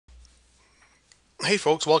Hey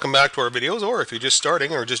folks, welcome back to our videos, or if you're just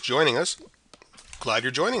starting or just joining us, glad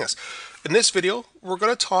you're joining us. In this video, we're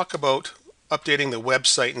going to talk about updating the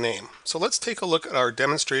website name. So let's take a look at our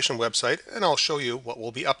demonstration website and I'll show you what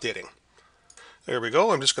we'll be updating. There we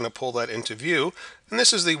go. I'm just going to pull that into view, and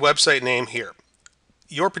this is the website name here.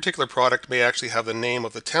 Your particular product may actually have the name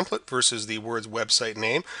of the template versus the words website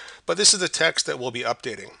name, but this is the text that we'll be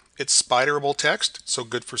updating. It's spiderable text, so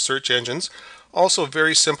good for search engines. Also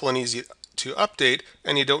very simple and easy to update,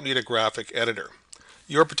 and you don't need a graphic editor.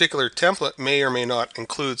 Your particular template may or may not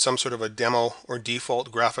include some sort of a demo or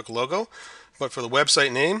default graphic logo, but for the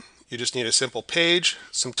website name, you just need a simple page,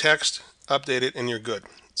 some text, update it, and you're good.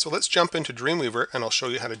 So let's jump into Dreamweaver and I'll show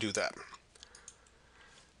you how to do that.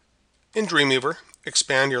 In Dreamweaver,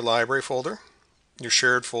 expand your library folder, your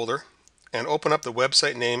shared folder, and open up the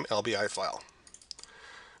website name LBI file.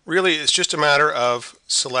 Really, it's just a matter of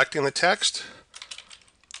selecting the text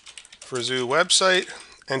for Zoo website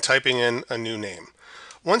and typing in a new name.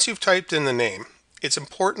 Once you've typed in the name, it's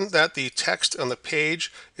important that the text on the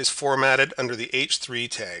page is formatted under the H3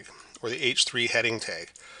 tag or the H3 heading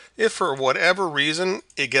tag. If for whatever reason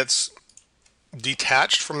it gets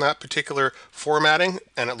detached from that particular formatting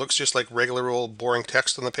and it looks just like regular old boring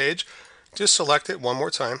text on the page, just select it one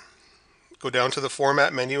more time, go down to the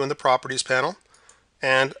format menu in the properties panel,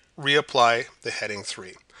 and reapply the heading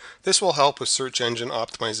 3. This will help with search engine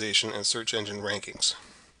optimization and search engine rankings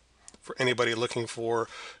for anybody looking for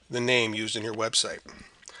the name used in your website.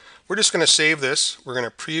 We're just going to save this, we're going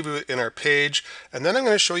to preview it in our page, and then I'm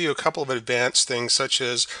going to show you a couple of advanced things, such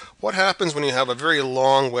as what happens when you have a very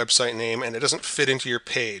long website name and it doesn't fit into your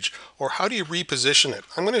page, or how do you reposition it.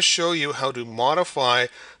 I'm going to show you how to modify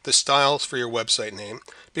the styles for your website name,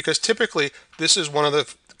 because typically this is one of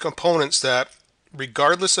the components that,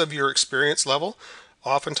 regardless of your experience level,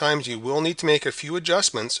 oftentimes you will need to make a few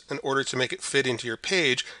adjustments in order to make it fit into your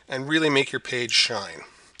page and really make your page shine.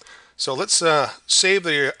 So let's save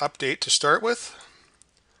the update to start with.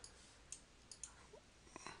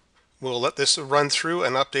 We'll let this run through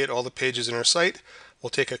and update all the pages in our site. We'll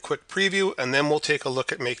take a quick preview and then we'll take a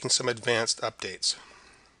look at making some advanced updates.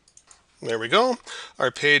 There we go. Our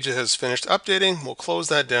page has finished updating. We'll close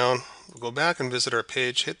that down. We'll go back and visit our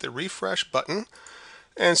page, hit the refresh button,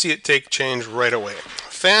 and see it take change right away.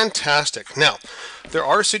 Fantastic. Now, there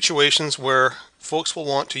are situations where folks will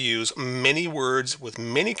want to use many words with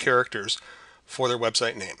many characters for their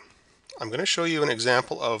website name. I'm going to show you an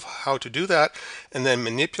example of how to do that and then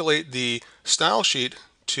manipulate the style sheet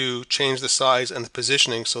to change the size and the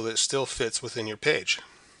positioning so that it still fits within your page.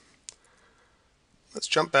 Let's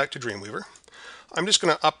jump back to Dreamweaver. I'm just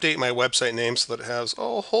going to update my website name so that it has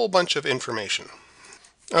a whole bunch of information.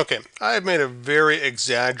 Okay, I've made a very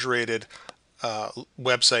exaggerated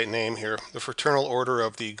website name here, the Fraternal Order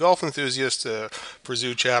of the Golf Enthusiast for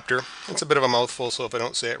Zoo Chapter. It's a bit of a mouthful, so if I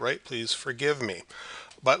don't say it right, please forgive me.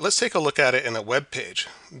 But let's take a look at it in a web page.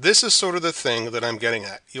 This is sort of the thing that I'm getting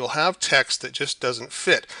at. You'll have text that just doesn't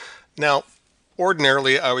fit. Now,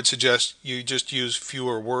 ordinarily, I would suggest you just use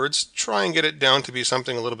fewer words. Try and get it down to be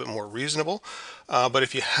something a little bit more reasonable. But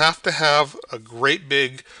if you have to have a great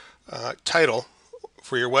big title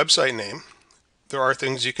for your website name, there are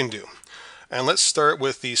things you can do. And let's start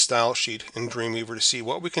with the style sheet in Dreamweaver to see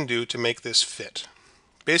what we can do to make this fit.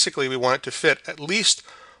 Basically, we want it to fit at least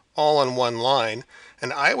all on one line,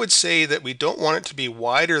 and I would say that we don't want it to be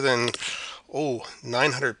wider than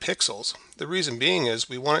 900 pixels. The reason being is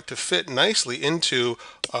we want it to fit nicely into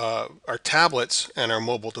our tablets and our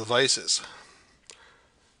mobile devices.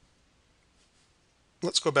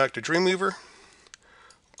 Let's go back to Dreamweaver,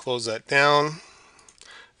 close that down,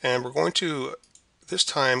 and we're going to this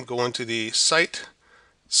time go into the site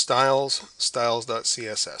styles.css.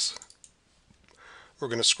 We're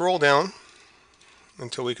going to scroll down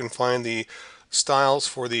until we can find the styles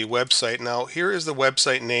for the website. Now here is the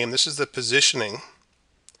website name. This is the positioning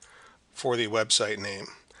for the website name.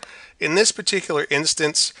 In this particular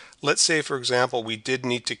instance, let's say for example we did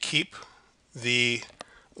need to keep the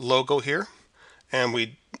logo here and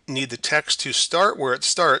we need the text to start where it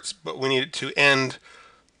starts, but we need it to end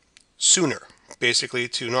sooner, basically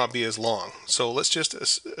to not be as long. So let's just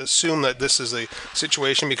assume that this is a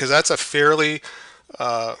situation, because that's a fairly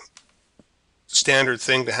standard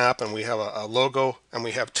thing to happen. We have a logo and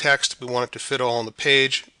we have text. We want it to fit all on the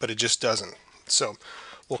page, but it just doesn't. So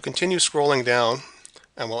we'll continue scrolling down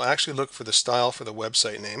and we'll actually look for the style for the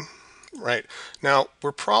website name. Right, now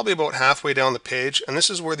we're probably about halfway down the page, and this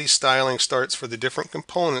is where the styling starts for the different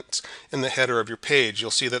components in the header of your page.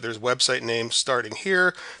 You'll see that there's website name starting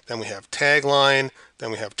here, then we have tagline,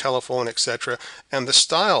 then we have telephone, etc. And the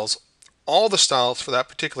styles, all the styles for that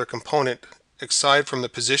particular component aside from the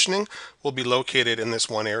positioning, will be located in this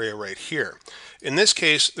one area right here. In this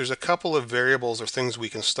case, there's a couple of variables or things we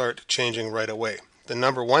can start changing right away. The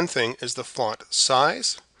number one thing is the font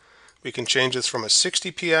size. We can change this from a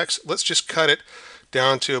 60px. Let's just cut it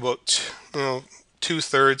down to about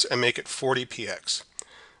 2/3 and make it 40px.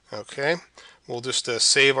 Okay, we'll just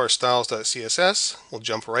save our styles.css. We'll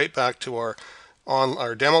jump right back to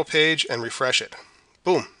our demo page and refresh it.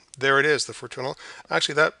 Boom, there it is, the fraternal.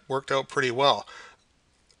 Actually, that worked out pretty well.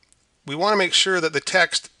 We want to make sure that the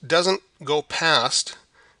text doesn't go past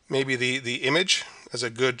maybe the image as a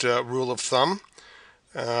good rule of thumb,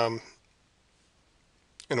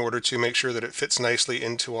 in order to make sure that it fits nicely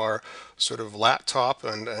into our sort of laptop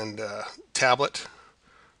and tablet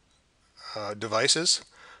devices.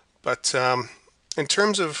 But in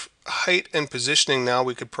terms of height and positioning now,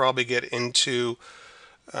 we could probably get into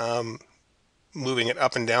moving it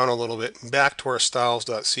up and down a little bit. Back to our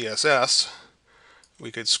styles.css,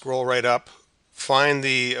 we could scroll right up, find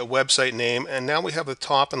the website name, and now we have the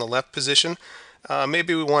top and the left position.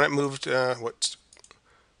 Maybe we want it moved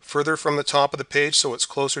further from the top of the page so it's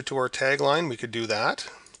closer to our tagline. We could do that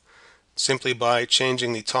simply by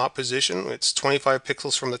changing the top position. It's 25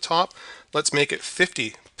 pixels from the top. Let's make it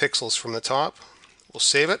 50 pixels from the top. We'll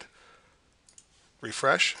save it,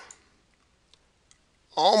 refresh.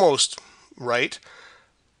 Almost right.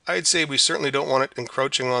 I'd say we certainly don't want it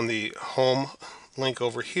encroaching on the home link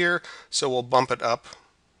over here, so we'll bump it up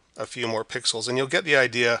a few more pixels, and you'll get the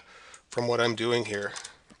idea from what I'm doing here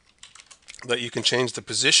that you can change the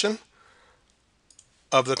position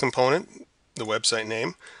of the component, the website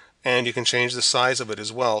name, and you can change the size of it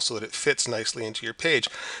as well so that it fits nicely into your page.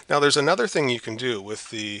 Now there's another thing you can do with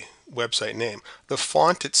the website name. The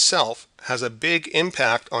font itself has a big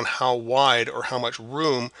impact on how wide or how much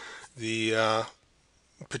room the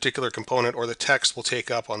particular component or the text will take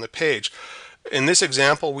up on the page. In this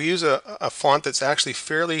example, we use a font that's actually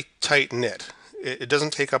fairly tight-knit. It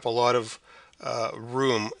doesn't take up a lot of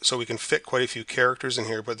room, so we can fit quite a few characters in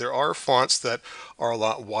here, but there are fonts that are a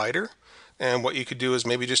lot wider, and what you could do is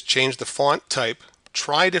maybe just change the font type,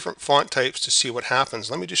 try different font types to see what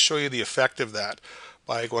happens. Let me just show you the effect of that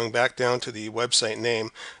by going back down to the website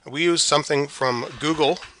name. We use something from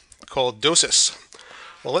Google called Dosis.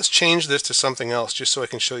 Well, let's change this to something else just so I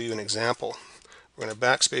can show you an example. We're going to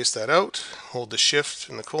backspace that out, hold the shift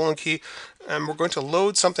and the colon key, and we're going to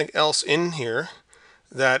load something else in here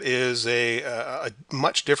that is a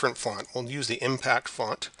much different font. We'll use the impact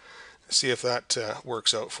font. See if that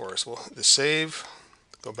works out for us. We'll hit the save,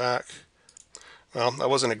 go back. Well, that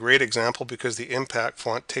wasn't a great example because the impact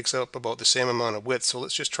font takes up about the same amount of width, so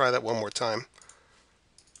let's just try that one more time.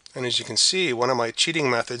 And as you can see, one of my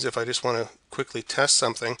cheating methods, if I just want to quickly test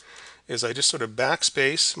something, is I just sort of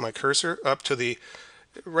backspace my cursor up to the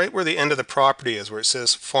right where the end of the property is, where it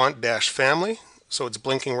says font-family, so it's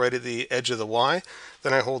blinking right at the edge of the Y.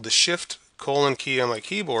 Then I hold the shift colon key on my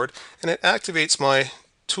keyboard, and it activates my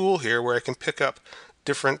tool here where I can pick up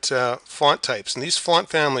different font types. And these font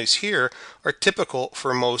families here are typical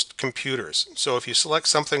for most computers. So if you select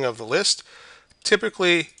something of the list,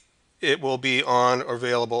 typically it will be on or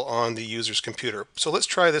available on the user's computer. So let's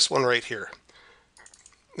try this one right here.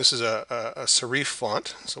 This is a serif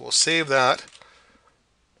font, so we'll save that.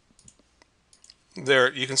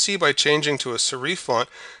 There, you can see by changing to a serif font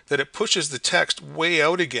that it pushes the text way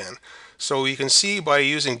out again. So you can see by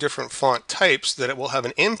using different font types that it will have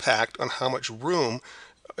an impact on how much room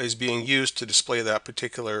is being used to display that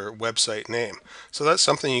particular website name. So that's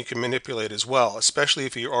something you can manipulate as well, especially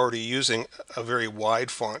if you're already using a very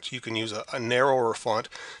wide font. You can use a narrower font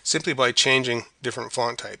simply by changing different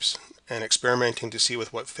font types and experimenting to see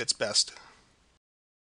with what fits best.